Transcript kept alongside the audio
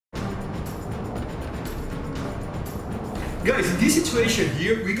Guys, in this situation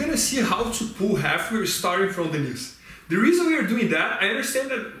here, we're gonna see how to pull halfway starting from the knees. The reason we are doing that, I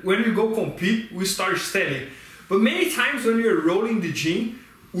understand that when we go compete, we start standing. But many times when we are rolling the gym,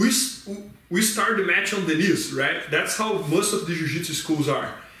 we start the match on the knees, right? That's how most of the jiu-jitsu schools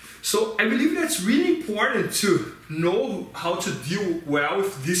are. So I believe that's really important to know how to deal well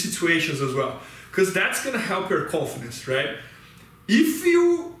with these situations as well, because that's gonna help your confidence, right?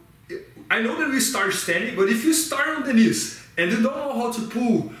 I know that we start standing, but if you start on the knees and you don't know how to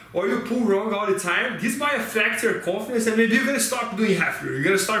pull, or you pull wrong all the time, this might affect your confidence and maybe you're gonna stop doing half roll. You're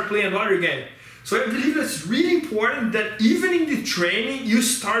gonna start playing another game. So I believe that's really important that even in the training, you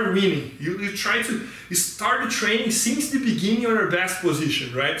start winning. You try to start the training since the beginning on your best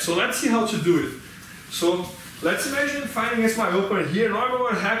position, right? So let's see how to do it. So let's imagine fighting against my opponent here. Normally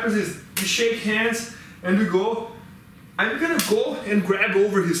what happens is we shake hands and we go. I'm gonna go and grab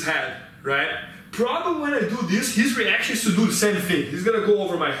over his head, right? Probably when I do this, his reaction is to do the same thing. He's gonna go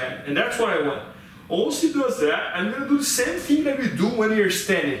over my head, and that's what I want. Once he does that, I'm gonna do the same thing that we do when you're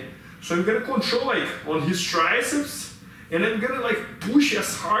standing. So I'm gonna control like on his triceps, and I'm gonna like push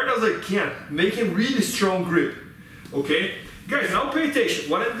as hard as I can, make him really strong grip, okay? Guys, now pay attention.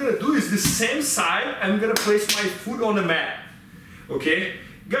 What I'm gonna do is the same side, I'm gonna place my foot on the mat, okay?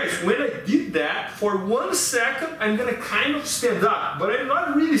 Guys, when I did that, for 1 second, I'm gonna kind of stand up, but I'm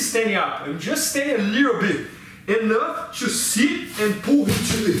not really standing up. I'm just standing a little bit, enough to sit and pull him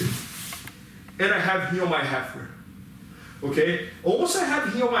to me. And I have him on my halfway. Okay? Once I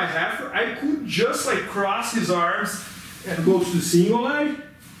have him on my halfway, I could just like cross his arms and go to the single leg.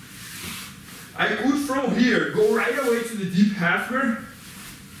 I could from here go right away to the deep halfway,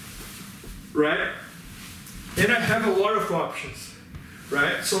 right? And I have a lot of options.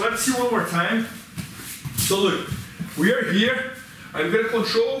 Right? So let's see one more time. So look, we are here. I'm gonna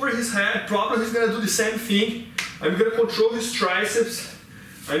control over his head. Probably he's gonna do the same thing. I'm gonna control his triceps.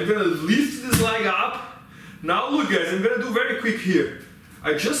 I'm gonna lift this leg up. Now look guys, I'm gonna do very quick here.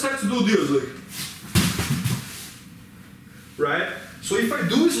 I just have to do this, look. Right? So if I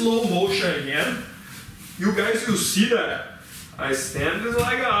do slow motion again, you guys will see that I stand this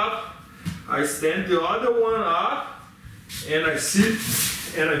leg up, I stand the other one up, and I sit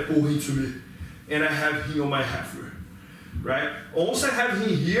and I pull him to me, and I have him on my halfway, right? Once I have him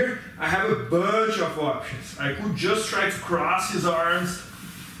here, I have a bunch of options. I could just try to cross his arms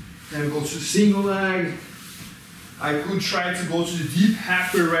and go to single leg. I could try to go to the deep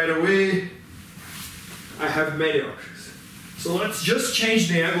halfway right away. I have many options. So let's just change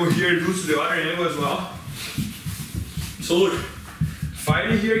the angle here and do to the other angle as well. So look,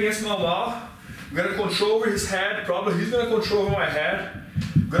 fighting here against my wall. I'm gonna control over his head, probably he's gonna control over my head.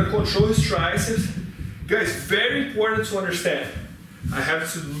 I'm gonna control his triceps. Guys, very important to understand. I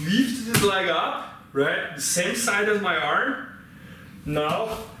have to lift this leg up, right? The same side as my arm.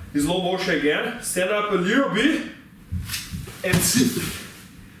 Now, slow motion again. Stand up a little bit and sit.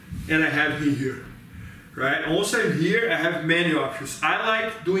 And I have him here, right? Once I'm here, I have many options. I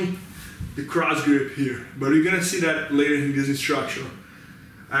like doing the cross grip here, but you're gonna see that later in this instruction.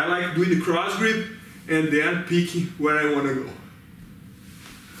 I like doing the cross grip and then picking where I want to go.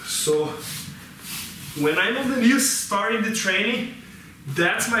 So when I'm on the knees starting the training,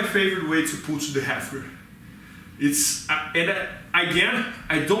 that's my favorite way to pull to the halfway. Again,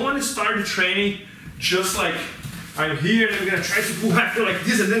 I don't want to start the training just like I'm here and I'm gonna try to pull halfway like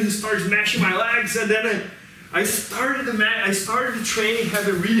this, and then he starts mashing my legs, and then I started the training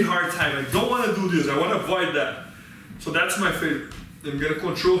having a really hard time. I don't want to do this. I want to avoid that. So that's my favorite. I'm gonna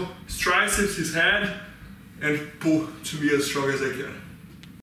control his triceps, his head, and pull to be as strong as I can.